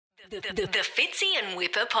The Fitzy and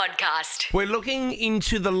Whipper podcast. We're looking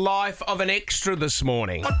into the life of an extra this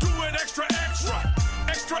morning. Do it extra, extra,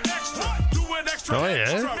 extra, extra. Do it extra, Oh,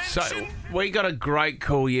 yeah? extra. So we got a great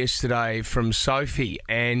call yesterday from Sophie,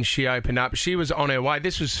 and she opened up. She was on her way.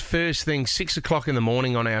 This was first thing, 6 o'clock in the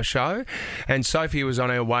morning on our show, and Sophie was on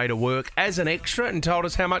her way to work as an extra and told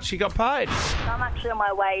us how much she got paid. I'm actually on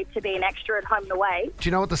my way to be an extra at Home and Away. Do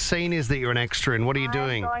you know what the scene is that you're an extra in? What are you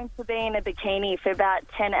doing? I'm going to be in a bikini for about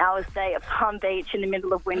 10 hours a day at Palm Beach in the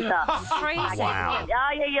middle of winter. Freezing. Wow.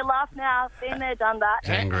 Oh, yeah, you laugh now. Been there, done that.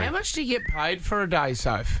 Angry. How much do you get paid for a day,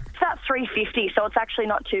 Soph? It's about $3.50, so it's actually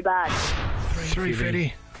not too bad.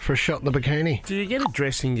 $3.50 for a shot in the bikini. Do you get a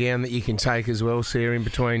dressing gown that you can take as well, Sarah, in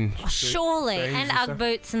between? Surely. Jeans And and Ugg stuff?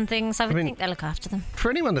 boots and things. I would mean- think they look after them.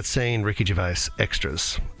 For anyone that's seen Ricky Gervais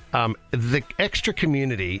extras, the extra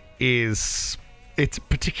community it's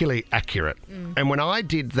particularly accurate. And when I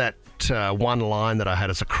did that one line that I had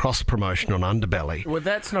as a cross promotion on Underbelly, Well,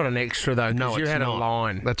 that's not an extra, though, no, because you it's had not. a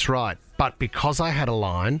line. That's right. But because I had a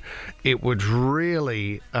line, it was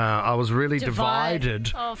really, I was really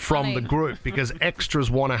divided Oh, from funny. the group because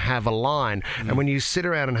extras want to have a line. And when you sit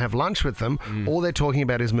around and have lunch with them, all they're talking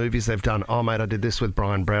about is movies they've done. Oh, mate, I did this with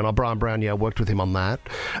Brian Brown. Oh, Brian Brown, yeah, I worked with him on that.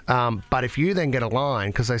 But if you then get a line,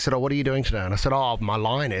 because they said, oh, what are you doing today? And I said, oh, my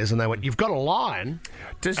line is. And they went, you've got a line?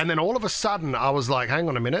 And then all of a sudden, I was like, hang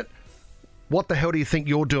on a minute. What the hell do you think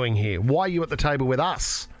you're doing here? Why are you at the table with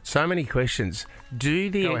us? So many questions.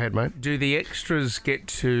 Go ahead, mate. Do the extras get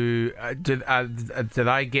to? Do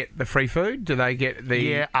they get the free food? Do they get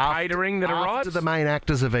the catering that after arrives? the main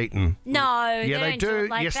actors have eaten. No, Yeah, they don't do do. it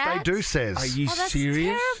like Yes, that. they do, says. Are you Oh, that's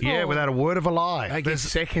serious? terrible. Yeah, without a word of a lie. They get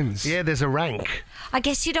seconds. Yeah, there's a rank. I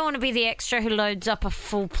guess you don't want to be the extra who loads up a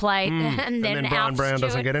full plate and then then Brian our Brown doesn't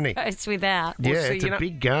steward get any. goes without. Yeah, see, it's you a know-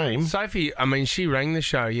 big game. Sophie, I mean, she rang the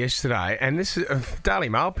show yesterday, and this is Daily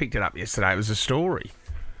Mail picked it up yesterday. It was a story.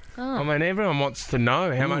 I mean, everyone wants to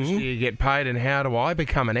know how much do you get paid and how do I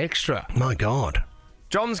become an extra? My God.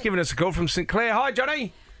 John's giving us a call from St Clair. Hi,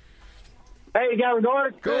 Johnny. How you going,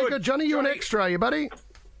 guys? Good. Johnny, you're an extra, are you, buddy?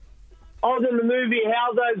 I was in the movie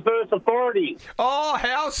Housos vs. Authority. Oh,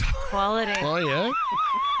 house. Quality. Oh, yeah.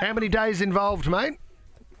 How many days involved, mate?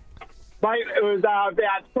 Mate, it was about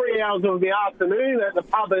 3 hours of the afternoon at the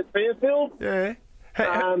pub at Fairfield. Yeah.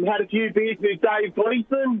 Had a few beers with Dave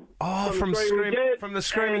Gleeson. Oh, from the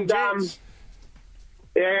Screaming and, Jets.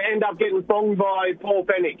 Yeah, end up getting thonged by Paul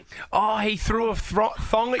Fennick. Oh, he threw a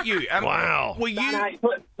thong at you. Wow. Were you? No,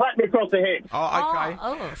 slapped me across the head. Oh, okay.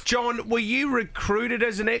 Oh. John, were you recruited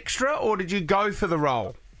as an extra or did you go for the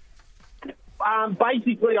role?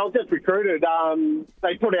 Basically, I was just recruited.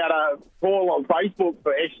 They put out a call on Facebook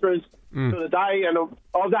for extras for the day, and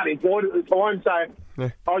I was unemployed at the time,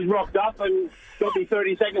 so I was rocked up and got me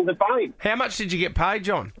 30 seconds of fame. How much did you get paid,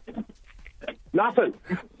 John? Nothing.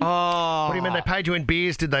 Oh. What do you mean they paid you in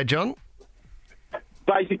beers, did they, John?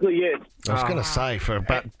 Basically, yes. I was going to say,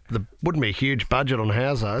 there wouldn't be a huge budget on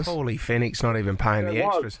houses. Holy Fennick's not even paying the It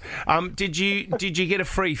was. extras. Did you get a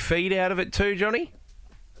free feed out of it too, Johnny?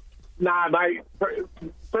 Nah, mate.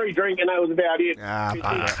 Free drink, and that was about it.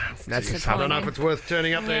 That's I don't know if it's worth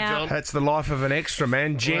turning up there, Yeah. John. That's the life of an extra,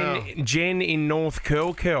 man. Jen in North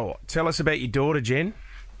Curl. Tell us about your daughter, Jen.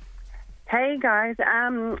 Hey guys,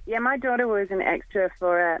 my daughter was an extra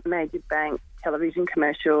for a major bank television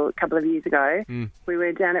commercial a couple of years ago. We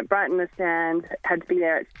were down at Brighton the Stand, had to be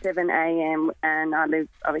there at 7 a.m. and I live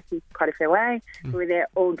obviously quite a fair way. We were there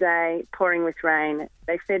all day, pouring with rain.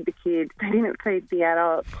 They fed the kids, they didn't feed the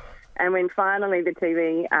adults. And when finally the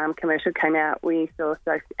TV commercial came out, we saw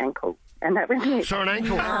Sophie's ankle. And that was it. Saw an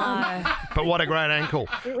ankle. But what a great ankle.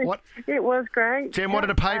 It was great. Jen, what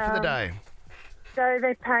did it pay for the day? So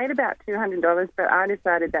they paid about $200, but I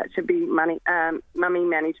decided that should be mummy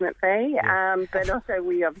management fee. But also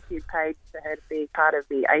we obviously paid for her to be part of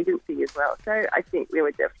the agency as well. So I think we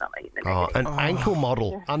were definitely in the negative. An ankle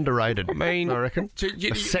model. Underrated, I reckon.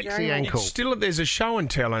 A sexy ankle. Still, there's a show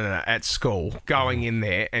and tell at school going in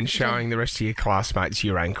there and showing the rest of your classmates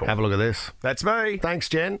your ankle. Have a look at this. That's me. Thanks,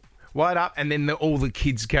 Jen. Wide up, and then all the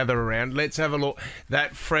kids gather around. Let's have a look.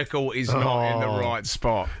 That freckle is not in the right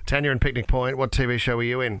spot. Tanya in Picnic Point, what TV show were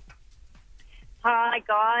you in? Hi,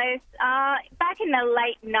 guys. Back in the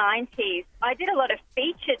late 90s, I did a lot of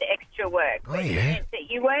featured extra work. Oh, yeah. That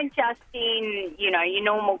you weren't just in, your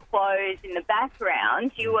normal clothes in the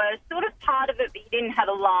background. You were sort of part of it, but you didn't have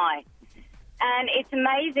a line. And it's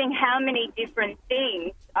amazing how many different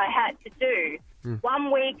things I had to do.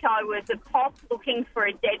 1 week I was a cop looking for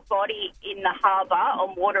a dead body in the harbour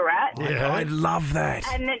on Water Rat. Yeah. I love that.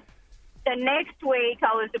 And the the next week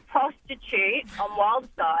I was a prostitute on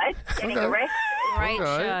Wildside getting arrested. Great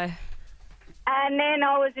Okay. show. And then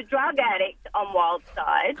I was a drug addict on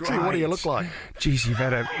Wildside. Gee, what do you look like? Geez, you've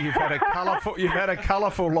had a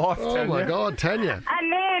colourful life. Oh, Tanya. my God, Tanya.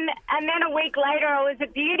 And then a week later I was a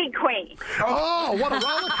beauty queen. Oh, what a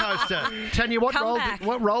roller coaster. Tanya, what Comeback.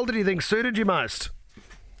 role did you think suited you most?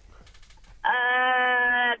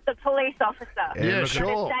 The police officer. Yeah, I'd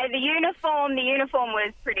sure. say the uniform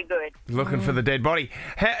was pretty good. Looking for the dead body.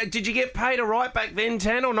 Did you get paid a right back then,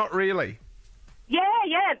 Tan, or not really? Yeah.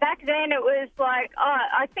 Back then it was like,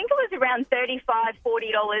 I think it was around $35,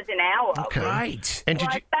 $40 an hour. Great. And did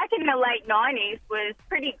you... Like back in the late 90s was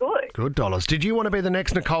pretty good. Good dollars. Did you want to be the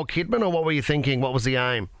next Nicole Kidman, or what were you thinking? What was the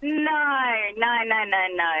aim? No,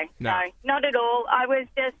 not at all. I was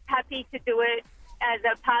just happy to do it as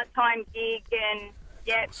a part-time gig, and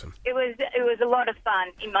it was a lot of fun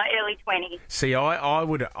in my early 20s. See,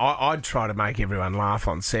 I'd try to make everyone laugh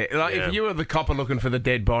on set. Like if you were the copper looking for the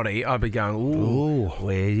dead body, I'd be going, "Ooh,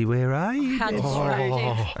 where are you?" How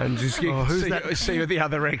destructive. And just see the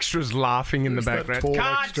other extras laughing in the background. Tall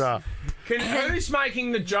Cut! extra. Who's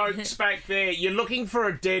making the jokes back there? You're looking for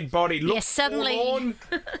a dead body. Look, Yes, suddenly- forlorn.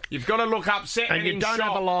 You've got to look upset And you in don't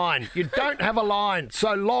shock. have a line. You don't have a line.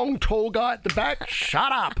 So long, tall guy at the back,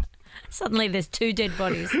 shut up. Suddenly there's two dead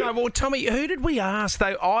bodies. No, well, Tommy, who did we ask,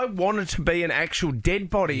 though? I wanted to be an actual dead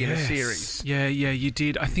body in a series. Yeah, you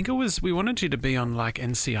did. I think we wanted you to be on like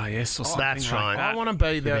NCIS or something that's like right. that. I want to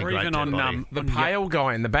be You'd be the, a Or great even dead on body. the pale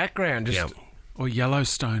guy in the background. Just or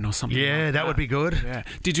Yellowstone or something. Yeah, like that would be good. Yeah.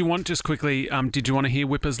 Did you want just quickly? Did you want to hear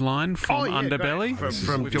Whipper's line from Underbelly?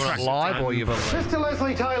 From do you want it live or you've Mr.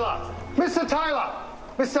 Leslie Taylor. Mr. Taylor.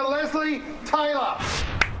 Mr. Leslie Taylor.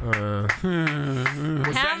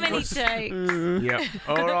 How many takes? yeah.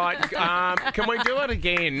 All right. Can we do it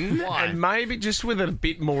again? Why? And maybe just with a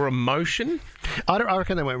bit more emotion? I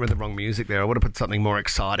reckon they went with the wrong music there. I would have put something more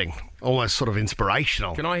exciting, almost sort of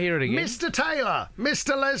inspirational. Can I hear it again? Mr. Taylor,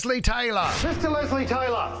 Mr. Leslie Taylor. Mr. Leslie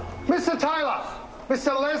Taylor. Mr. Taylor.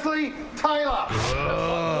 Mr. Leslie Taylor.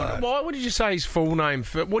 Why would you say his full name?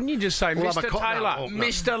 Wouldn't you just say Well, I'm Mr. a co- Taylor? no, no.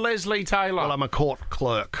 Mr. Leslie Taylor. Well, I'm a court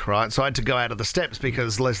clerk, right? So I had to go out of the steps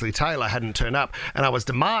because Leslie Taylor hadn't turned up, and I was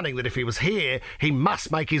demanding that if he was here, he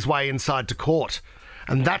must make his way inside to court.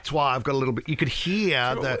 And that's why I've got a little bit... You could hear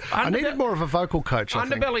I needed more of a vocal coach, I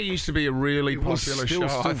think. Underbelly used to be a really was popular still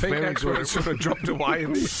show. I think very that's where good. it sort of dropped away.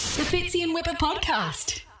 The Fitzy and Whipper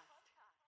podcast.